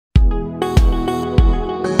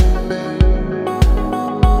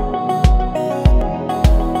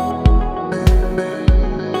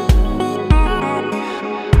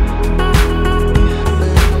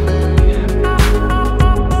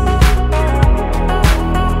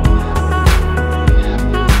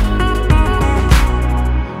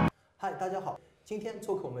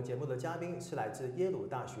做客我们节目的嘉宾是来自耶鲁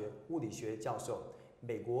大学物理学教授、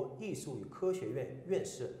美国艺术与科学院院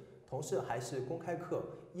士，同时还是公开课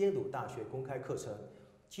耶鲁大学公开课程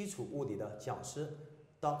基础物理的讲师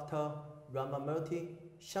Dr.Ramamurti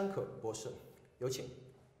Shankar 博士。有请。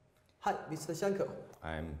Hi, Mr. Shankar.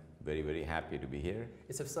 I'm very happy to be here.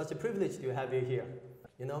 It's such a privilege to have you here.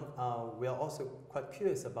 You know, we are also quite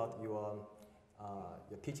curious about your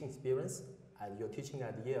teaching experience and your teaching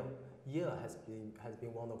at Yale. Yale has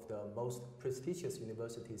been one of the most prestigious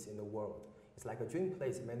universities in the world. It's like a dream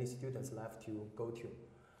place many students love to go to.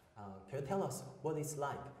 Can you tell us what it's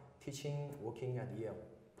like teaching, working at Yale?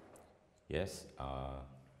 Yes.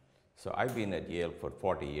 So I've been at Yale for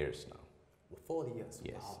 40 years now. 40 years.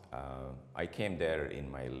 Yes. Wow. I came there in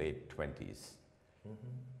my late 20s.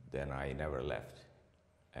 Then I never left.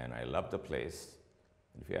 And I love the place.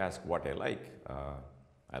 If you ask what I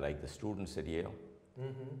like the students at Yale.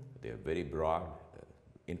 They're very broad,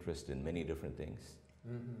 interested in many different things.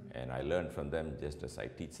 And I learn from them just as I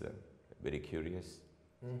teach them, very curious.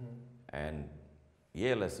 And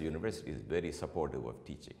Yale as a university is very supportive of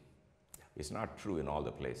teaching. It's not true in all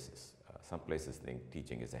the places. Some places think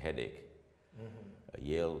teaching is a headache.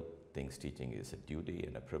 Yale thinks teaching is a duty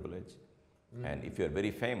and a privilege. And if you're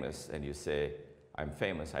very famous and you say, I'm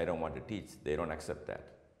famous, I don't want to teach, they don't accept that.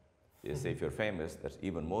 They say if you're famous, that's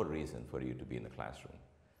even more reason for you to be in the classroom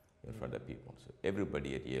in front of people. So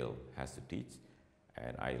everybody at Yale has to teach,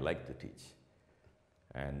 and I like to teach.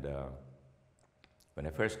 And when I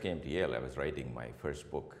first came to Yale, I was writing my first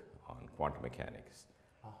book on quantum mechanics.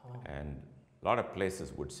 And a lot of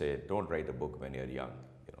places would say, don't write a book when you're young.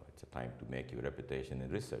 You know, it's a time to make your reputation in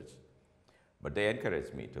research. But they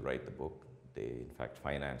encouraged me to write the book. They, in fact,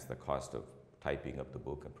 financed the cost of typing up the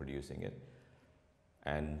book and producing it.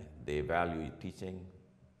 And they value teaching.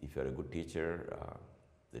 If you're a good teacher,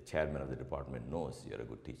 the chairman of the department knows you're a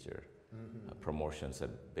good teacher. Promotions are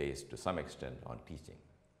based to some extent on teaching.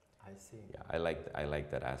 I see. Yeah, I like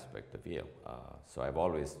that aspect of Yale. So I've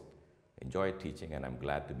always enjoyed teaching, and I'm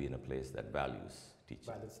glad to be in a place that values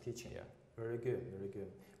teaching. Values teaching. Yeah. Very good, very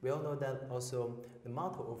good. We all know that also the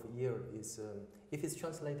motto of Yale is, if it's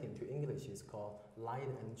translated into English, it's called light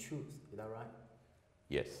and truth. Is that right?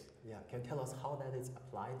 Yes. Yeah. Can you tell us how that is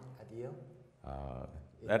applied at Yale?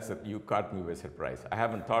 You caught me by surprise. I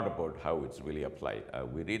haven't thought about how it's really applied.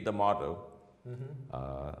 We read the motto.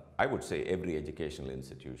 I would say every educational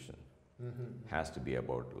institution has to be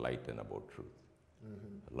about light and about truth.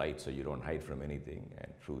 Light so you don't hide from anything,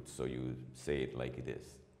 and truth so you say it like it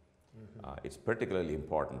is. It's particularly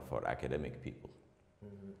important for academic people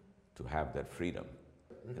to have that freedom.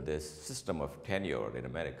 And this system of tenure in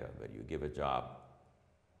America, where you give a job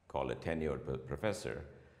called a tenured professor,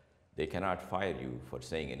 they cannot fire you for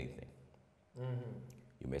saying anything.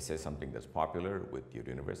 You may say something that's popular with your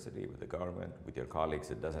university, with the government, with your colleagues,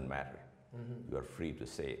 it doesn't matter. You are free to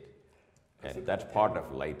say it. And that's part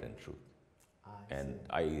of light and truth. And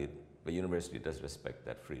the university does respect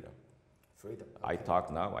that freedom. Freedom. Okay. I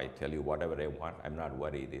talk now, I tell you whatever I want. I'm not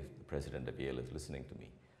worried if the president of Yale is listening to me.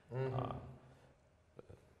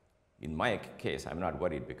 In my case, I'm not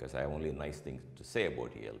worried because I have only nice things to say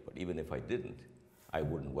about Yale, but even if I didn't, I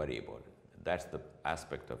wouldn't worry about it. That's the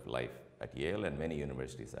aspect of life at Yale and many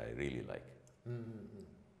universities I really like.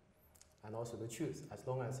 And also the truth, as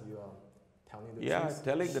long as you are telling the truth. Yeah,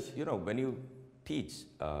 telling that, you know, when you teach,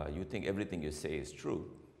 you think everything you say is true.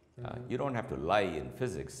 You don't have to lie in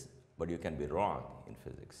physics, but you can be wrong in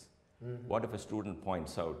physics. What if a student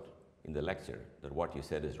points out in the lecture that what you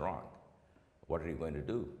said is wrong? What are you going to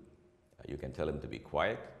do? You can tell him to be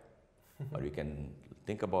quiet, or you can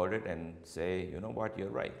think about it and say, you know what, you're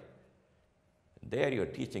right. There you're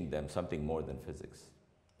teaching them something more than physics.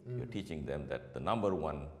 You're teaching them that the number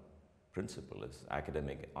one principle is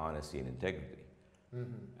academic honesty and integrity.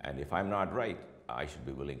 And if I'm not right, I should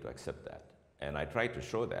be willing to accept that. And I try to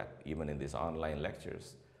show that even in these online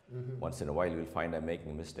lectures. Once in a while you'll find I'm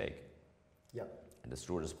making a mistake. And the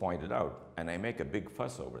students point it out, and I make a big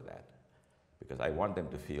fuss over that because I want them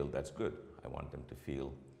to feel that's good. I want them to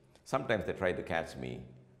feel, sometimes they try to catch me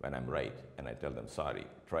when I'm right, and I tell them, sorry,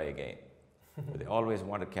 try again. But they always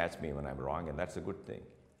want to catch me when I'm wrong, and that's a good thing.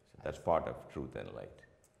 So that's part of truth and light.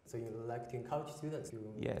 So you like to encourage students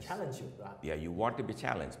to challenge you, right? Yeah, you want to be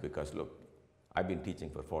challenged because look, I've been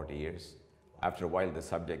teaching for 40 years. After a while, the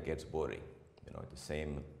subject gets boring. You know, the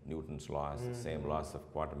same Newton's laws, the same laws of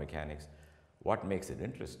quantum mechanics. What makes it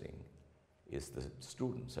interesting is the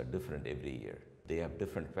students are different every year. They have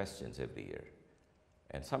different questions every year.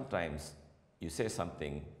 And sometimes you say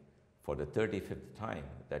something for the 35th time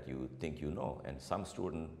that you think you know, and some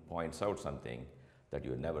student points out something that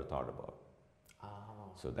you never thought about.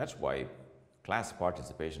 So that's why class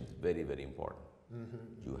participation is very, very important.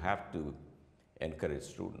 You have to encourage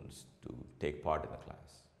students to take part in the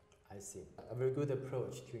class. I see. A very good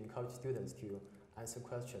approach to encourage students to answer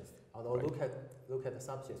questions, although look at the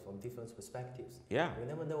subjects from different perspectives. Yeah. You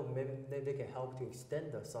never know, maybe they can help to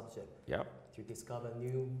extend the subject to discover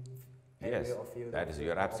new area or field. That is,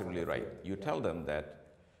 you're absolutely right. You tell them that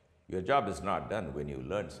your job is not done when you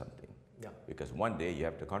learn something. Because one day you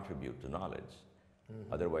have to contribute to knowledge.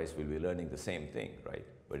 Otherwise, we'll be learning the same thing, right?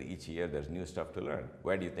 But each year there's new stuff to learn.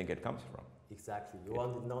 Where do you think it comes from? Exactly. You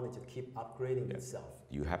want the knowledge to keep upgrading itself.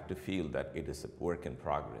 You have to feel that it is a work in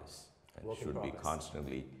progress and should be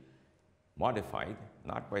constantly modified,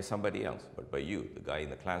 not by somebody else, but by you, the guy in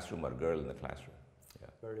the classroom or girl in the classroom.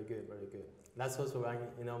 Very good, very good. That's also why,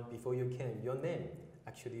 before you came, your name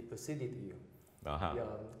actually preceded you.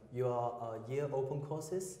 Your Yale open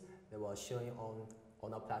courses that were showing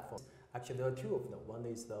on our platform. Actually, there are two of them. One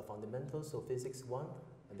is the Fundamentals of Physics 1,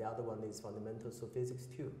 and the other one is Fundamentals of Physics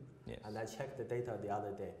 2. And I checked the data the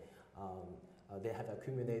other day. They have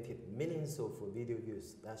accumulated millions of video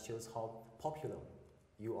views. That shows how popular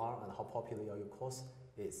you are and how popular your course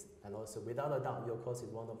is. And also, without a doubt, your course is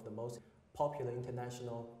one of the most popular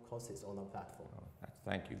international courses on our platform.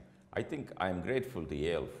 Thank you. I think I'm grateful to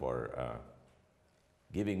Yale for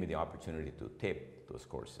giving me the opportunity to tape those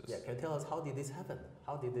courses. Can you tell us, how did this happen?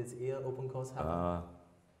 How did this Yale open course happen?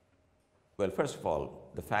 Well, first of all,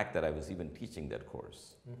 the fact that I was even teaching that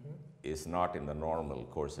course is not in the normal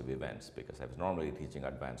course of events, because I was normally teaching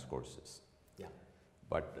advanced courses.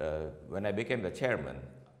 But when I became the chairman,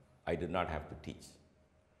 I did not have to teach.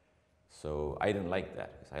 So I didn't like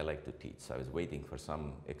that, because I like to teach. So I was waiting for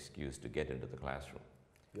some excuse to get into the classroom.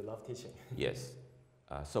 You love teaching. Yes.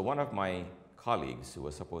 So one of my colleagues who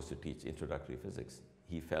was supposed to teach introductory physics,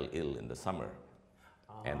 he fell ill in the summer.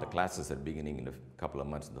 And the classes are beginning in a couple of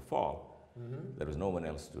months in the fall. There was no one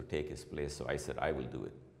else to take his place, so I said, I will do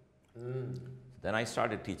it. Then I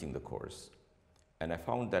started teaching the course, and I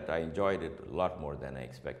found that I enjoyed it a lot more than I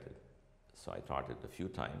expected. So I taught it a few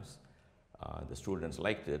times. The students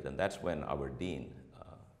liked it, and that's when our dean,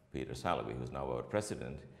 Peter Salovey, who's now our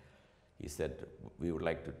president, he said, we would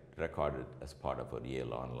like to record it as part of our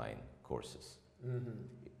Yale online courses.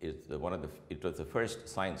 It was the first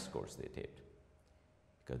science course they taped,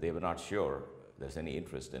 because they were not sure there's any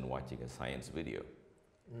interest in watching a science video.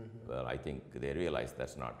 Well, I think they realized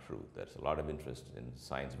that's not true. There's a lot of interest in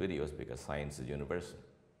science videos because science is universal.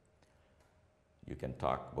 You can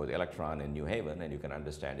talk about the electron in New Haven and you can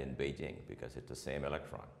understand in Beijing because it's the same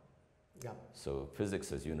electron. So physics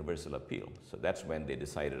has universal appeal. So that's when they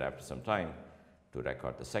decided after some time to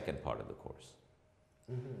record the second part of the course.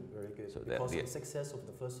 Very good. So because of the success of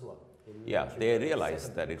the first one. They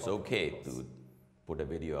realized that it's okay to put a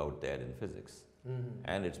video out there in physics.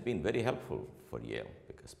 And it's been very helpful for Yale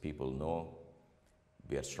because people know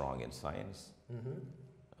we are strong in science.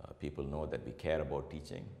 People know that we care about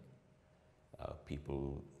teaching.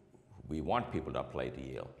 We want people to apply to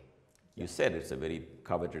Yale. You said it's a very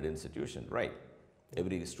coveted institution, right?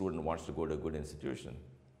 Every student wants to go to a good institution,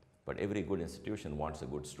 but every good institution wants a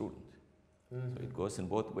good student. So it goes in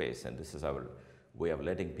both ways, and this is our way of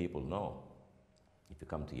letting people know, if you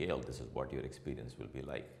come to Yale, this is what your experience will be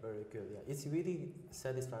like. Very good, It's really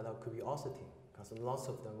satisfied our curiosity, because lots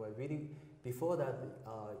of them were really, before that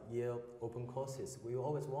Yale open courses, we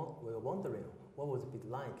were wondering what would it be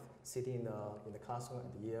like sitting in the classroom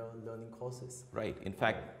at Yale learning courses. Right. In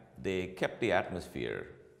fact, they kept the atmosphere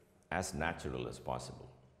as natural as possible.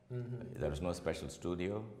 There was no special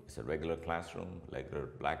studio. It's a regular classroom, regular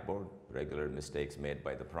blackboard, regular mistakes made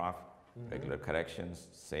by the prof, regular corrections,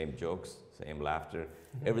 same jokes, same laughter.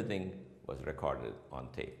 Everything was recorded on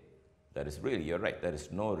tape. That is really, you're right, there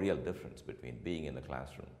is no real difference between being in the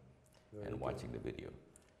classroom and watching the video.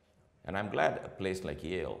 And I'm glad a place like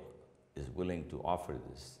Yale is willing to offer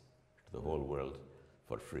this to the whole world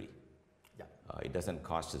for free. It doesn't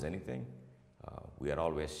cost us anything. We are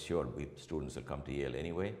always sure students will come to Yale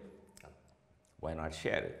anyway. Why not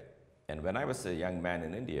share it? And when I was a young man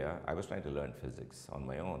in India, I was trying to learn physics on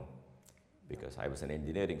my own because I was an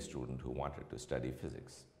engineering student who wanted to study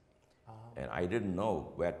physics. And I didn't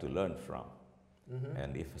know where to learn from.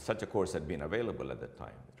 And if such a course had been available at that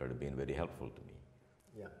time, it would have been very helpful to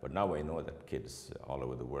me. But now I know that kids all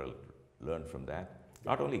over the world learn from that.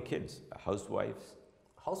 Not only kids, housewives.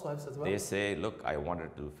 Housewives as well? They say, look, I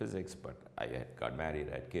wanted to do physics, but I got married,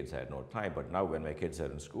 I had kids, I had no time. But now when my kids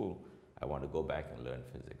are in school, I want to go back and learn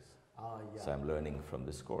physics. So I'm learning from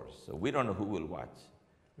this course. So we don't know who will watch.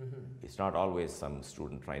 It's not always some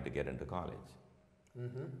student trying to get into college.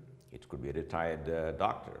 It could be a retired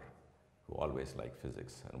doctor who always liked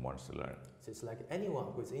physics and wants to learn. So it's like anyone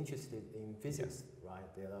who is interested in physics, right?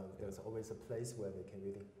 There's always a place where they can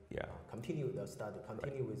really continue the study,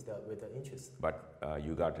 continue with the interest. But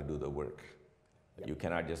you got to do the work. You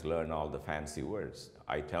cannot just learn all the fancy words.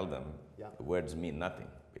 I tell them the words mean nothing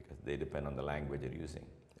because they depend on the language you're using.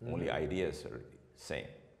 Only ideas are same.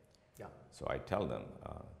 So I tell them,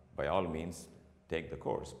 by all means, take the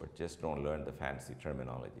course, but just don't learn the fancy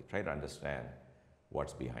terminology. Try to understand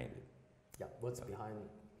what's behind it. Yeah, what's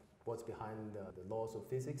behind the laws of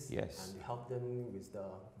physics? Yes. And help them with the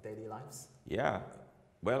daily lives? Yeah.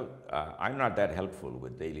 Well, I'm not that helpful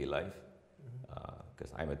with daily life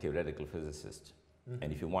because I'm a theoretical physicist.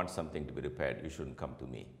 And if you want something to be repaired, you shouldn't come to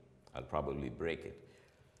me. I'll probably break it.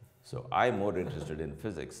 So I'm more interested in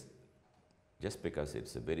physics just because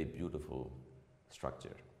it's a very beautiful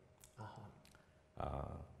structure.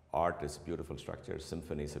 Art is beautiful structure,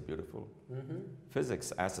 symphonies are beautiful.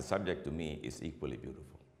 Physics as a subject to me is equally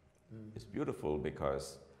beautiful. It's beautiful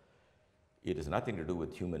because it has nothing to do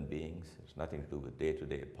with human beings, it's nothing to do with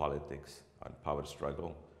day-to-day politics and power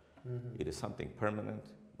struggle. It is something permanent,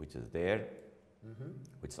 which is there,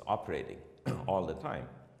 which is operating all the time.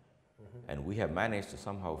 And we have managed to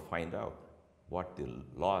somehow find out what the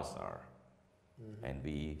laws are. And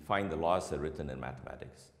we find the laws are written in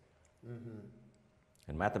mathematics.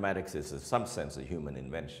 And mathematics is in some sense a human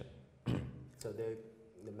invention. So the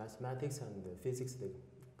mathematics and the physics, they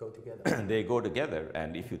go together? They go together,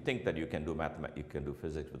 and if you think that you can do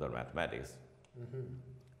physics without mathematics,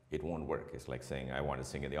 it won't work. It's like saying, I want to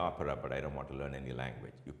sing in the opera, but I don't want to learn any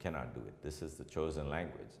language. You cannot do it. This is the chosen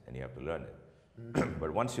language, and you have to learn it.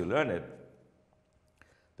 But once you learn it,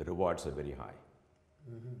 the rewards are very high.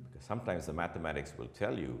 Because sometimes the mathematics will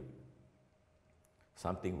tell you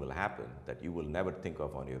something will happen that you will never think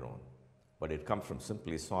of on your own. But it comes from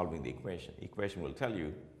simply solving the equation. Equation will tell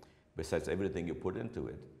you, besides everything you put into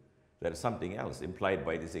it, there is something else implied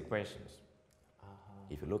by these equations.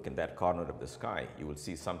 If you look in that corner of the sky, you will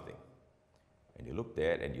see something. And you look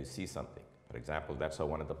there and you see something. For example, that's how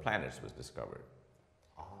one of the planets was discovered.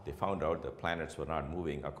 They found out the planets were not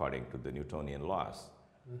moving according to the Newtonian laws.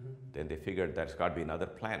 Then they figured there's got to be another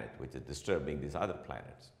planet which is disturbing these other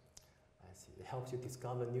planets. I see. It helps you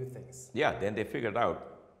discover new things. Yeah, then they figured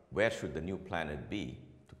out where should the new planet be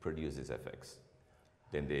to produce these effects.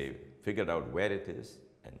 Then they figured out where it is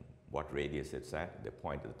and what radius it's at. They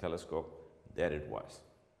pointed the telescope, there it was.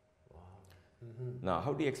 Wow. Now,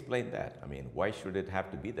 how do you explain that? I mean, why should it have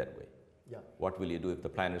to be that way? What will you do if the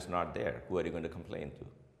planet's not there? Who are you going to complain to?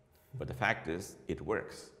 But the fact is, it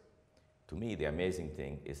works. To me, the amazing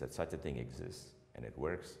thing is that such a thing exists, and it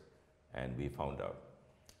works, and we found out.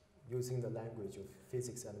 Using the language of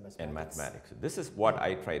physics and mathematics. This is what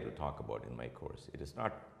I try to talk about in my course. It is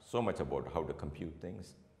not so much about how to compute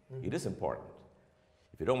things. It is important.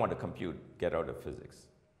 If you don't want to compute, get out of physics.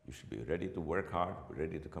 You should be ready to work hard,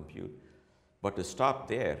 ready to compute. But to stop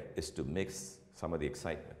there is to mix some of the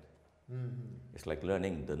excitement. It's like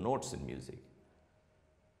learning the notes in music.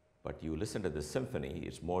 But you listen to the symphony,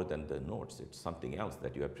 it's more than the notes, it's something else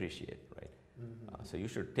that you appreciate, right? So you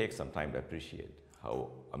should take some time to appreciate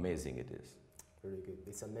how amazing it is. Very good.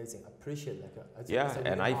 It's amazing. Appreciate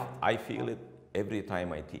and I feel it every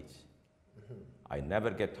time I teach. I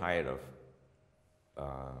never get tired of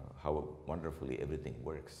how wonderfully everything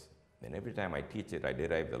works. And every time I teach it, I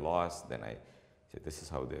derive the laws, then I say, this is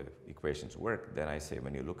how the equations work. Then I say,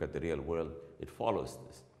 when you look at the real world, it follows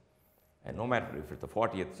this. And no matter if it's the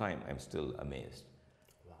 40th time, I'm still amazed.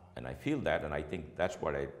 Wow. And I feel that, and I think that's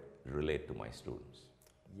what I relate to my students.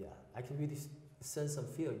 Yeah, I can really sense and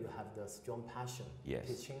feel you have the strong passion. Yes,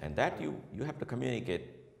 teaching. and that you have to communicate.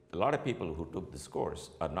 A lot of people who took this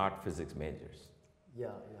course are not physics majors. Yeah.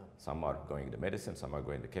 Some are going into medicine, some are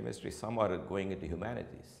going into chemistry, some are going into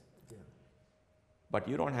humanities. Yeah. But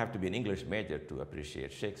you don't have to be an English major to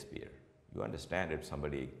appreciate Shakespeare. You understand it,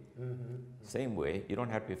 somebody. Same way, you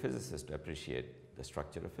don't have to be a physicist to appreciate the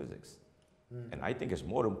structure of physics. And I think it's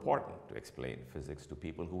more important to explain physics to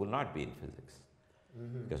people who will not be in physics.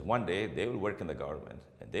 Because one day they will work in the government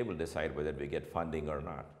and they will decide whether we get funding or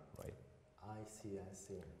not, right? I see.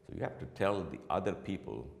 So you have to tell the other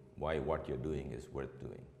people why what you're doing is worth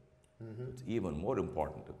doing. It's even more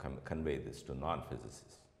important to convey this to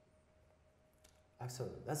non-physicists.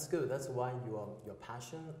 Excellent. That's good. That's why your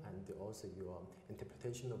passion and also your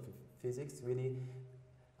interpretation of physics really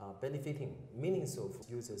benefiting millions of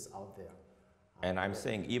users out there. And I'm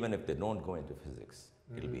saying even if they don't go into physics,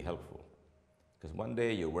 it'll be helpful. Because one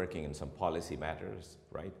day you're working in some policy matters,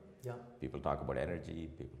 right? Yeah. People talk about energy,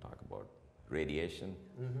 people talk about radiation.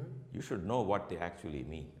 You should know what they actually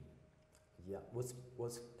mean. Yeah,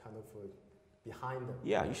 what's kind of behind them?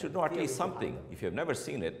 Yeah, you should know at least something. If you've never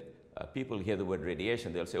seen it, people hear the word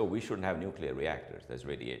radiation, they'll say, oh, we shouldn't have nuclear reactors, there's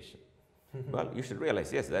radiation. Well, you should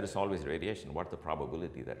realize, yes, there is always radiation. What's the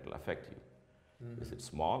probability that it will affect you? Is it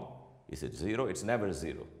small? Is it zero? It's never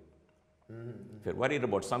zero. If you're worried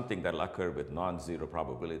about something that will occur with non-zero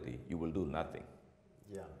probability, you will do nothing.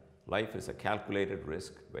 Yeah. Life is a calculated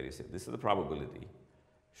risk where you say, this is the probability.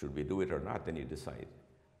 Should we do it or not? Then you decide.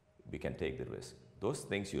 We can take the risk. Those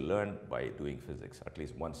things you learn by doing physics at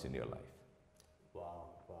least once in your life. Wow,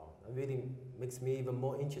 wow. That really makes me even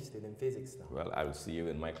more interested in physics now. Well, I will see you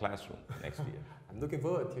in my classroom next year. I'm looking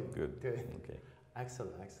forward to it. Good. Okay.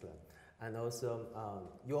 Excellent, excellent. And also,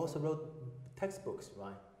 you also wrote textbooks,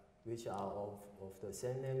 right? Which are of the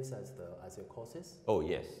same names as your courses? Oh,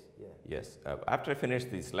 yes. Yeah. Yes. After I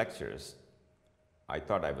finished these lectures, I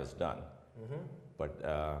thought I was done. But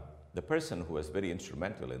the person who was very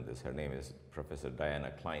instrumental in this, her name is Professor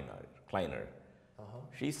Diana Kleiner.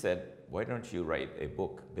 She said, why don't you write a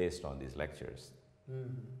book based on these lectures?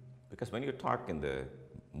 Because when you talk in the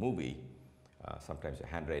movie, sometimes your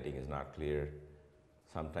handwriting is not clear.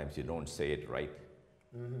 Sometimes you don't say it right.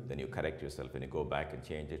 Then you correct yourself and you go back and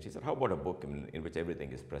change it. She said, how about a book in which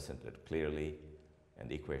everything is presented clearly and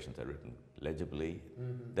the equations are written legibly?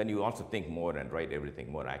 Then you also think more and write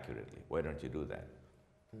everything more accurately. Why don't you do that?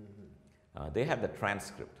 They had the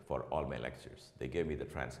transcript for all my lectures. They gave me the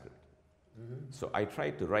transcript. So I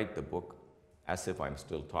tried to write the book as if I'm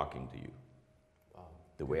still talking to you,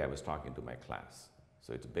 the way I was talking to my class.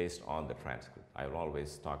 So it's based on the transcript. I will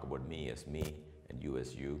always talk about me as me and you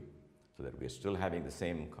as you, so that we're still having the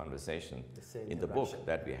same conversation in the book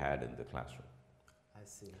that we had in the classroom. I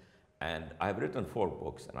see. And I've written 4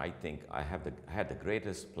 books, and I think I had the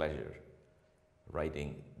greatest pleasure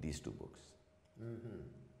writing these 2 books.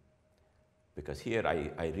 Because here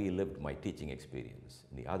I relived my teaching experience.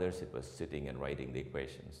 In the others, it was sitting and writing the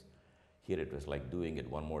equations. Here it was like doing it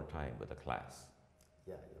one more time with a class.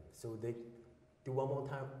 Yeah, yeah. So they do one more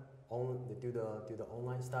time, they do the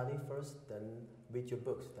online study first, then read your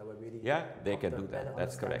books. That would really they can do that.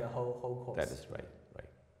 That's correct. The whole course. That is right.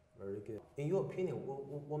 Very good. In your opinion,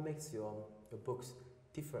 what makes your books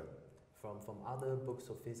different from other books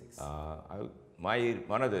of physics?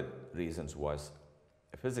 One of the reasons was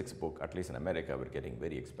a physics book, at least in America, were getting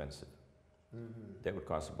very expensive. They would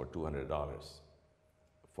cost about $200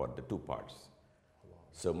 for the 2 parts. Wow.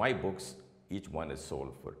 So my books, each one is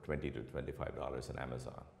sold for $20 to $25 on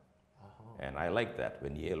Amazon. And I like that.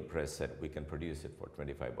 When Yale Press said, we can produce it for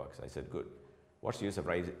 $25, I said, good. What's the use of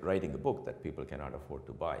writing a book that people cannot afford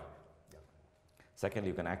to buy? Yeah. Secondly,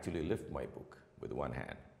 you can actually lift my book with one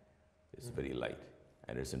hand. It's very light.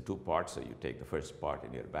 And it's in 2 parts, so you take the first part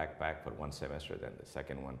in your backpack for 1 semester, then the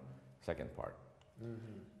second part.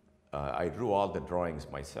 I drew all the drawings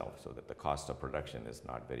myself so that the cost of production is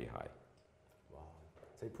not very high. Wow.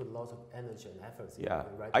 So you put lots of energy and effort in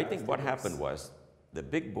writing. I think what happened was the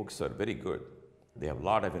big books are very good. They have a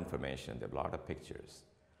lot of information, they have a lot of pictures.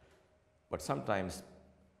 But sometimes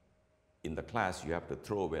in the class, you have to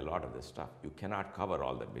throw away a lot of this stuff. You cannot cover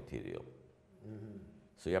all that material.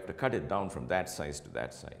 So you have to cut it down from that size to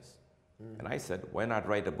that size. And I said, why not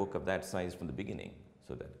write a book of that size from the beginning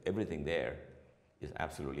so that everything there is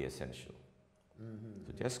absolutely essential.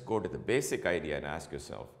 So just go to the basic idea and ask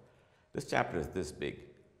yourself, this chapter is this big,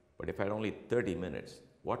 but if I had only 30 minutes,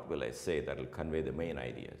 what will I say that will convey the main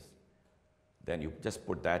ideas? Then you just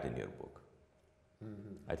put that in your book.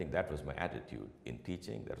 I think that was my attitude in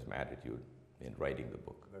teaching, that was my attitude in writing the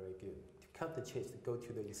book. Very good. To cut the chase, to go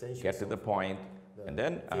to the essentials. Get to the point, and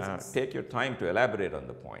then take your time to elaborate on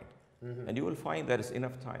the point. And you will find there is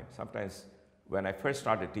enough time. Sometimes when I first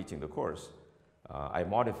started teaching the course, I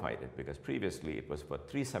modified it because previously it was for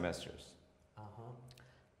 3 semesters,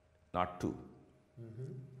 not 2.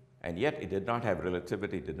 And yet it did not have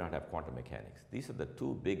relativity, did not have quantum mechanics. These are the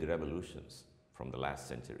 2 big revolutions from the last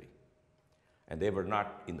century. And they were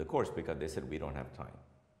not in the course because they said we don't have time.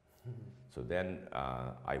 So then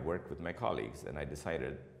I worked with my colleagues and I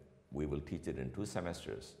decided we will teach it in 2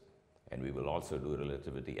 semesters and we will also do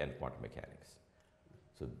relativity and quantum mechanics.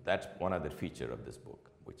 So that's one other feature of this book,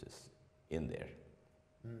 which is in there.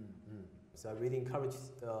 So I really encourage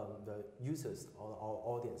the users or our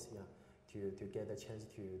audience to get a chance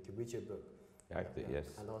to read your book. Yes.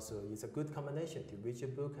 And also it's a good combination to read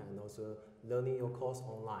your book and also learning your course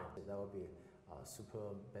online. That will be super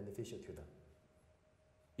beneficial to them.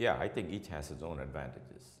 Yeah, I think each has its own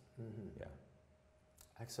advantages. Yeah.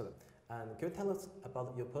 Excellent. And can you tell us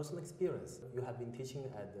about your personal experience? You have been teaching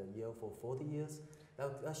at Yale for 40 years.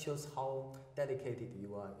 That shows how dedicated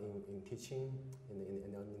you are in teaching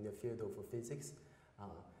in the field of physics.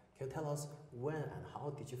 Can you tell us when and how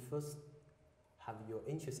did you first have your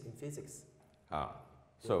interest in physics?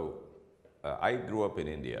 I grew up in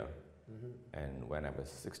India, and when I was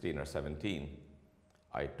 16 or 17,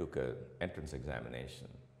 I took an entrance examination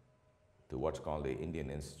to what's called the Indian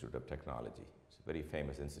Institute of Technology. It's very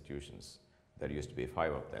famous institutions. There used to be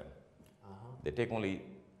 5 of them. They take only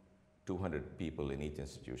 200 people in each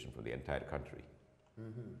institution for the entire country.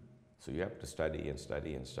 So you have to study and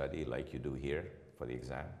study and study like you do here for the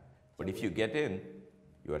exam. But if you get in,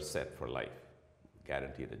 you are set for life.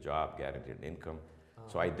 Guaranteed a job, guaranteed an income.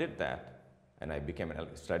 So I did that, and I became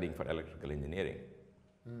studying for electrical engineering.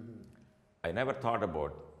 I never thought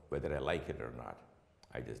about whether I like it or not.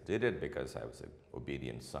 I just did it because I was an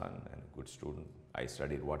obedient son and a good student. I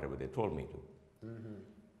studied whatever they told me to.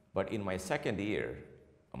 But in my second year,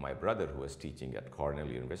 my brother, who was teaching at Cornell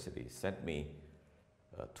University, sent me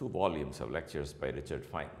 2 volumes of lectures by Richard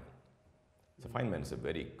Feynman. So Feynman is a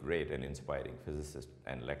very great and inspiring physicist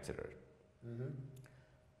and lecturer.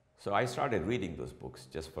 So I started reading those books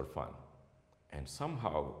just for fun. And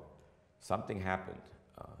somehow, something happened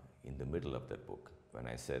in the middle of that book when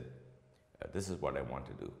I said, this is what I want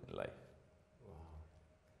to do in life.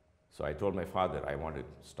 So I told my father, I want to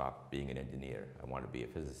stop being an engineer. I want to be a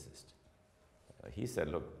physicist. He said,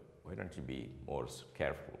 look, why don't you be more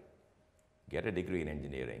careful? Get a degree in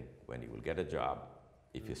engineering. When you will get a job,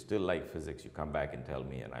 if you still like physics, you come back and tell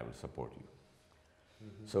me and I will support you.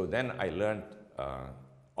 So then I learned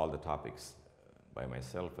all the topics by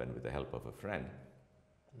myself and with the help of a friend.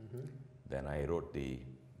 Then I wrote the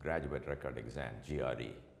graduate record exam,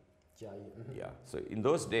 GRE. Yeah, so in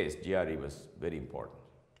those days, GRE was very important.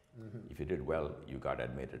 If you did well, you got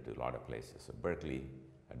admitted to a lot of places. So Berkeley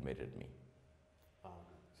admitted me.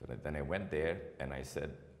 So then I went there and I said,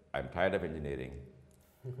 I'm tired of engineering.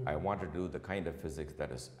 I want to do the kind of physics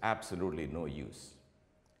that is absolutely no use.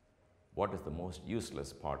 What is the most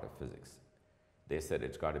useless part of physics? They said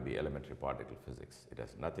it's got to be elementary particle physics. It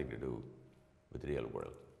has nothing to do with real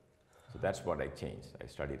world. So that's what I changed. I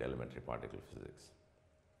studied elementary particle physics.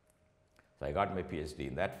 So I got my PhD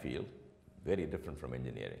in that field, very different from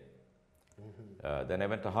engineering. Then I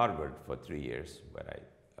went to Harvard for 3 years, where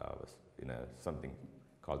I was in something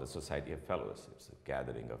called the Society of Fellows. It's a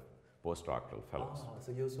gathering of postdoctoral fellows.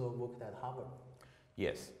 So you also worked at Harvard?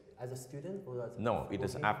 Yes. As a student or as No, it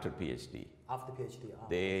is after PhD. After PhD.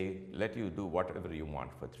 They let you do whatever you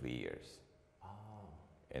want for 3 years.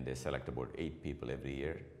 And they select about 8 people every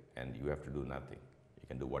year, and you have to do nothing. You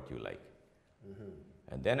can do what you like.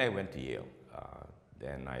 And then I went to Yale.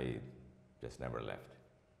 Then I just never left.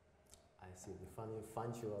 I see. You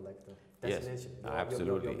find your the destination. Yes,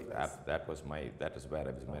 absolutely. That is where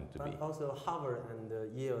I was meant to be. But also Harvard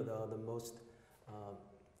and Yale are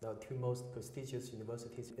the 2 most prestigious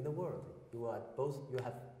universities in the world. You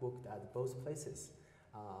have worked at both places.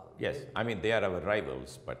 Yes, I mean they are our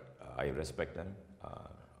rivals, but I respect them.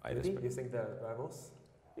 You think they're rivals?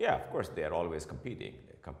 Yeah, of course they are always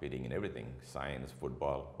competing in everything, science,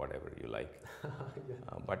 football, whatever you like.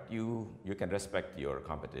 But you can respect your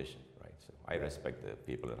competition, right? So I respect the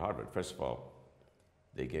people at Harvard. First of all,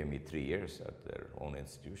 they gave me 3 years at their own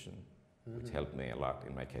institution, which helped me a lot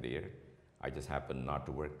in my career. I just happened not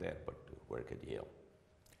to work there, but to work at Yale.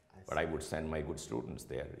 But I would send my good students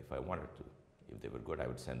there if I wanted to. If they were good, I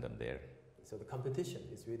would send them there. So the competition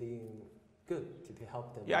is really good to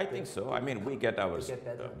help them. Yeah, I think so. I mean, we get our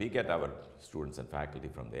students and faculty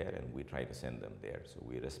from there, and we try to send them there. So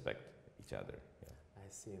we respect each other. Yeah. I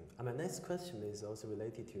see. And my next question is also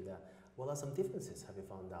related to that. What are some differences have you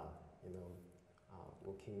found out?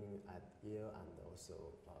 Working at Yale and also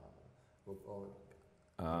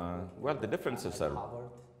well, the differences are,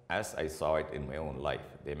 as I saw it in my own life,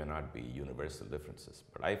 they may not be universal differences,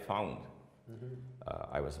 but I found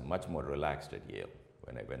I was much more relaxed at Yale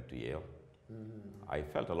when I went to Yale. I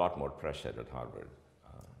felt a lot more pressure at Harvard.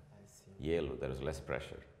 Yale, there was less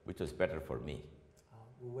pressure, which was better for me.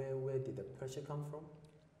 Where did the pressure come from?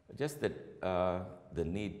 Just that the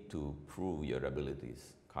need to prove your abilities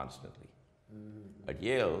constantly. At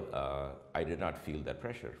Yale, I did not feel that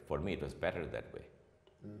pressure. For me, it was better that way.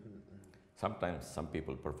 Sometimes some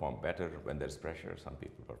people perform better when there's pressure, some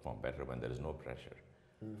people perform better when there is no pressure.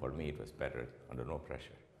 For me, it was better under no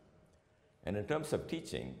pressure. And in terms of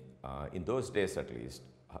teaching, in those days at least,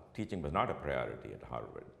 teaching was not a priority at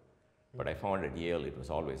Harvard. But I found at Yale it was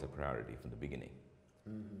always a priority from the beginning.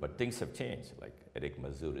 But things have changed, like Eric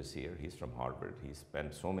Mazur is here, he's from Harvard. He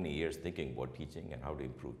spent so many years thinking about teaching and how to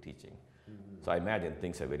improve teaching. So I imagine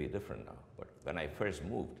things are very different now. But when I first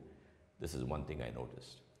moved, This is one thing I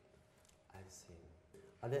noticed. I see.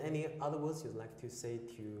 Are there any other words you'd like to say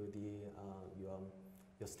to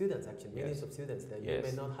your students, actually, millions Yes. of students that Yes.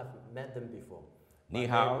 you may not have met them before? Ni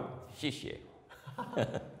hao, xie.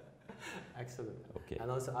 Excellent. Okay.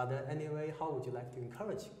 And also, are there any way, how would you like to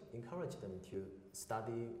encourage them to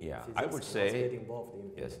study Yeah, physics I would and say, also get involved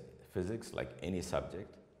in yes, physics, like any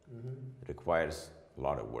subject, Mm-hmm. requires a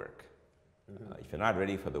lot of work. Mm-hmm. If you're not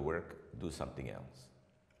ready for the work, do something else.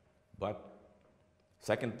 But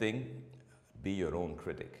second thing, be your own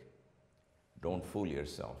critic. Don't fool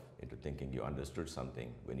yourself into thinking you understood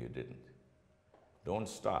something when you didn't. Don't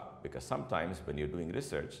stop, because sometimes when you're doing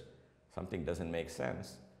research, something doesn't make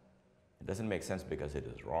sense. It doesn't make sense because it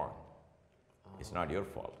is wrong. It's not your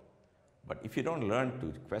fault. But if you don't learn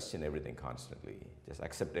to question everything constantly, just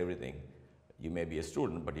accept everything, you may be a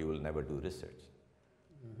student, but you will never do research.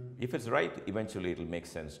 Mm-hmm. If it's right, eventually it'll make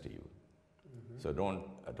sense to you. Mm-hmm. So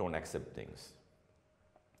don't accept things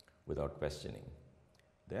without questioning.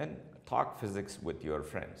 Then talk physics with your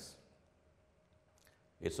friends.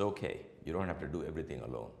 It's okay. You don't have to do everything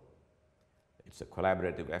alone. It's a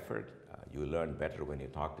collaborative effort. You learn better when you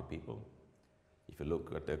talk to people. If you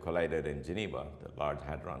look at the collider in Geneva, the Large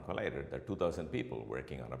Hadron Collider, there are 2,000 people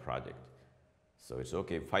working on a project. So it's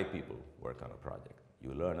okay if 5 people work on a project.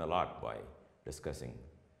 You learn a lot by discussing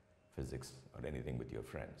physics or anything with your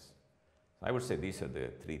friends. I would say these are the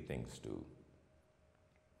 3 things to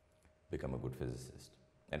become a good physicist.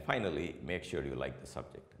 And finally, make sure you like the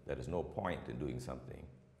subject. There is no point in doing something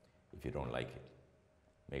if you don't like it.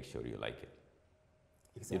 Make sure you like it.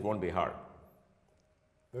 Exactly. It won't be hard.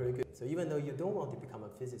 Very good. So even though you don't want to become a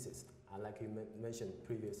physicist, like you mentioned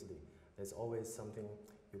previously, there's always something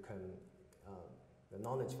you can, the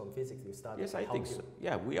knowledge from physics you study. Yes, I think so.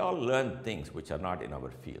 Yeah, we all learn things which are not in our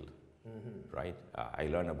field, right? I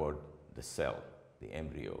learn about the cell, the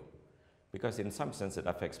embryo, because in some sense it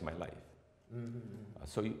affects my life.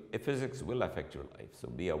 So physics will affect your life, so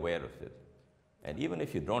be aware of it. And even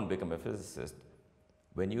if you don't become a physicist,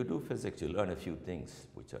 when you do physics, you learn a few things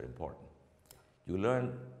which are important. You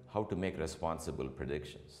learn how to make responsible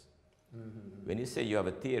predictions. When you say you have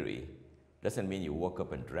a theory, doesn't mean you woke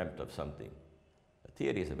up and dreamt of something. A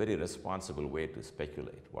theory is a very responsible way to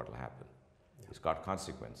speculate what will happen. Yeah. It's got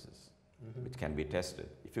consequences, which can be tested.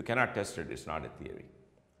 If you cannot test it, it's not a theory.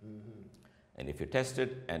 And if you test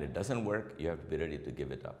it and it doesn't work, you have to be ready to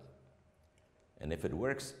give it up. And if it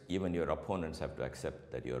works, even your opponents have to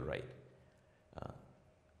accept that you're right.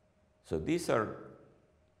 So these are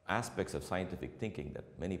aspects of scientific thinking that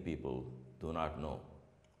many people do not know.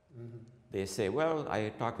 They say, well, I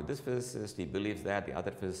talked to this physicist, he believes that, the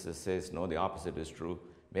other physicist says, no, the opposite is true.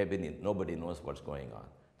 Maybe nobody knows what's going on.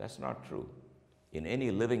 That's not true. In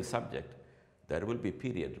any living subject, there will be a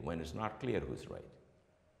period when it's not clear who's right.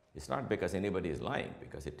 It's not because anybody is lying,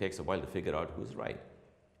 because it takes a while to figure out who's right.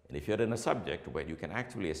 And if you're in a subject where you can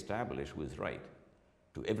actually establish who's right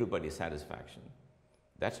to everybody's satisfaction,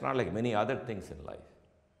 that's not like many other things in life.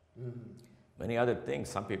 Many other things,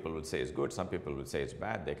 some people will say it's good, some people will say it's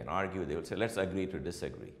bad, they can argue, they will say, let's agree to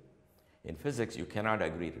disagree. In physics, you cannot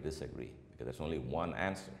agree to disagree, because there's only one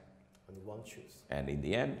answer. And one choice. And in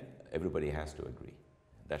the end, everybody has to agree.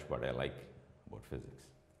 That's what I like about physics.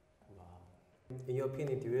 Wow. In your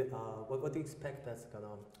opinion, what do you expect that's going to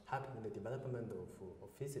happen in the development of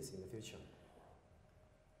physics in the future?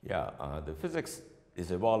 Yeah, the physics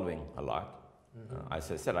is evolving a lot.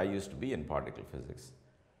 As I said, I used to be in particle physics.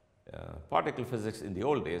 Particle physics in the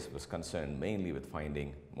old days was concerned mainly with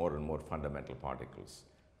finding more and more fundamental particles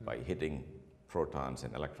by hitting protons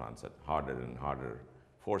and electrons at harder and harder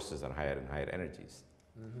forces and higher energies.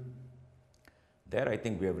 There, I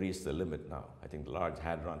think we have reached the limit now. I think the Large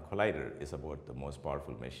Hadron Collider is about the most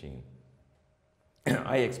powerful machine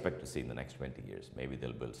I expect to see in the next 20 years. Maybe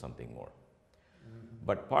they'll build something more.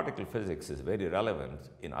 But particle physics is very relevant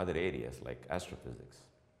in other areas like astrophysics.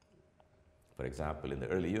 For example, in the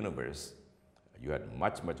early universe, you had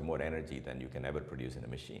much, much more energy than you can ever produce in a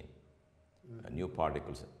machine. New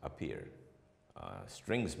particles appear.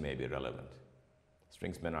 Strings may be relevant.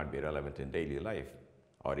 Strings may not be relevant in daily life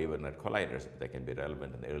or even at colliders, but they can be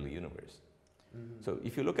relevant in the early universe. So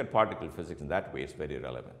if you look at particle physics in that way, it's very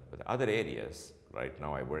relevant. But other areas, right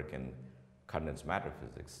now I work in condensed matter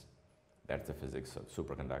physics. That's the physics of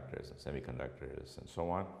superconductors and semiconductors and so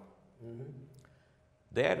on.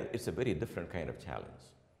 There, it's a very different kind of challenge.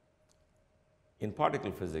 In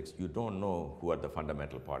particle physics, you don't know who are the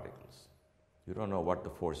fundamental particles. You don't know what the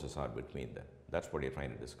forces are between them. That's what you're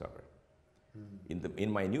trying to discover.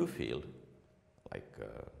 In my new field, like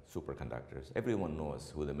superconductors, everyone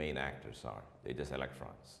knows who the main actors are. They're just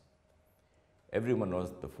electrons. Everyone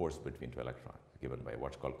knows the force between two electrons, given by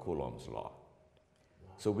what's called Coulomb's law.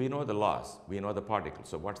 So we know the laws, we know the particles,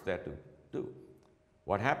 so what's there to do?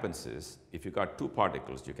 What happens is, if you got two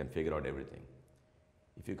particles, you can figure out everything.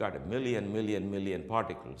 If you got a million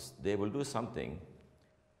particles, they will do something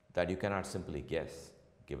that you cannot simply guess,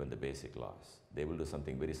 given the basic laws. They will do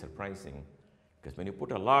something very surprising, because when you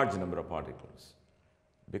put a large number of particles,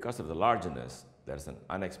 because of the largeness, there's an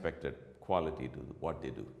unexpected quality to what they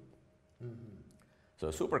do. So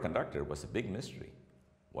a superconductor was a big mystery.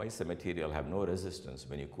 Why does a material have no resistance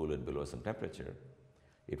when you cool it below some temperature?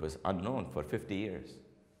 It was unknown for 50 years.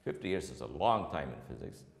 50 years is a long time in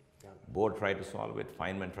physics. Yeah. Bohr tried to solve it,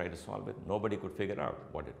 Feynman tried to solve it. Nobody could figure out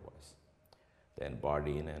what it was. Then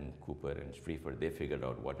Bardeen and Cooper and Schrieffer, they figured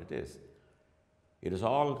out what it is. It is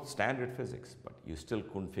all standard physics, but you still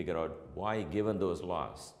couldn't figure out why, given those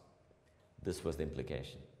laws, this was the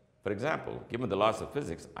implication. For example, given the laws of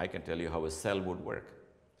physics, I can tell you how a cell would work.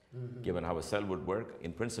 Given how a cell would work,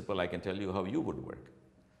 in principle, I can tell you how you would work.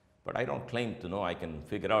 But I don't claim to know I can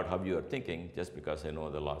figure out how you are thinking just because I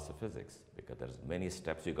know the laws of physics, because there's many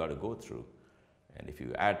steps you got to go through. And if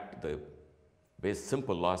you add the base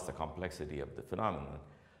simple laws, the complexity of the phenomenon,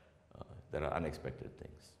 there are unexpected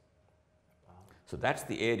things. Wow. So that's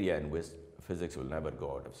the area in which physics will never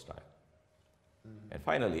go out of style. And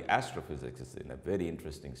finally, astrophysics is in a very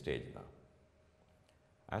interesting stage now.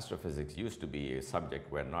 Astrophysics used to be a subject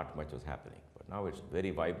where not much was happening, but now it's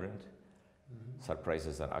very vibrant.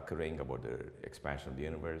 Surprises are occurring about the expansion of the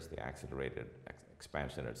universe. The accelerated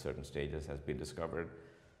expansion at certain stages has been discovered.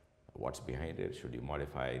 What's behind it? Should you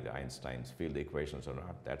modify the Einstein's field equations or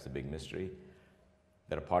not? That's a big mystery.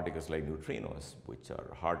 There are particles like neutrinos, which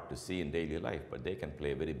are hard to see in daily life, but they can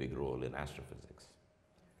play a very big role in astrophysics.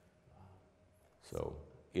 So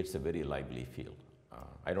it's a very lively field.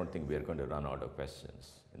 I don't think we are going to run out of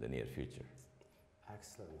questions in the near future.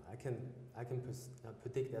 Excellent. I can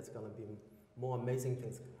predict that's going to be more amazing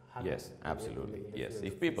things happening. Yes, absolutely. In the Yes, field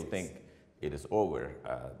if of people physics. think it is over,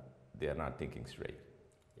 they are not thinking straight.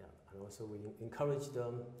 Yeah, and also we encourage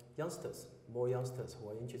the youngsters, more youngsters who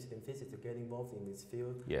are interested in physics to get involved in this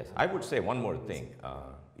field. Yes, I would say one more thing.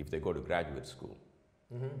 If they go to graduate school,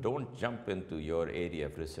 don't jump into your area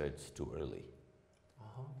of research too early.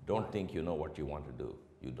 Don't think you know what you want to do.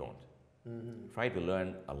 You don't. Try to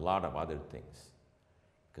learn a lot of other things.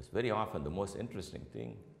 Because very often the most interesting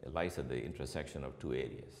thing lies at the intersection of two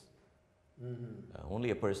areas. Only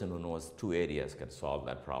a person who knows two areas can solve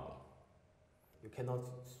that problem. You cannot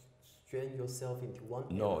strain yourself into one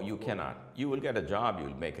area. No, you cannot. You will get a job, you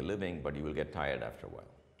will make a living, but you will get tired after a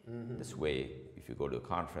while. This way, if you go to a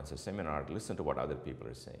conference or seminar, listen to what other people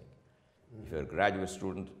are saying. If you're a graduate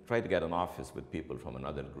student, try to get an office with people from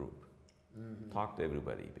another group. Talk to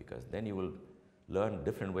everybody, because then you will learn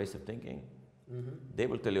different ways of thinking. They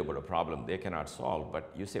will tell you about a problem they cannot solve,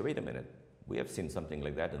 but you say, wait a minute, we have seen something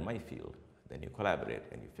like that in my field. Then you collaborate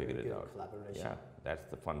and you figure it out. Collaboration. Yeah, that's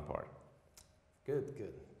the fun part. Good,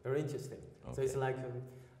 good. Very interesting. Okay. So it's like,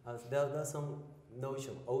 there's some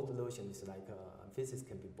notion, old notion is like physics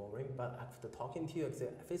can be boring, but after talking to you, I say,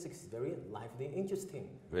 physics is very lively, interesting.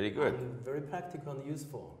 Very good. And very practical and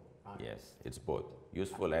useful. Right? Yes, it's both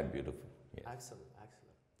useful and beautiful. Yes. Excellent,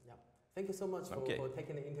 excellent. Yeah. Thank you so much for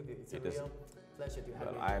taking the interview. It's a It is. real pleasure to have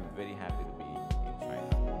you. Well, I'm very happy to be in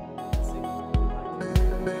China.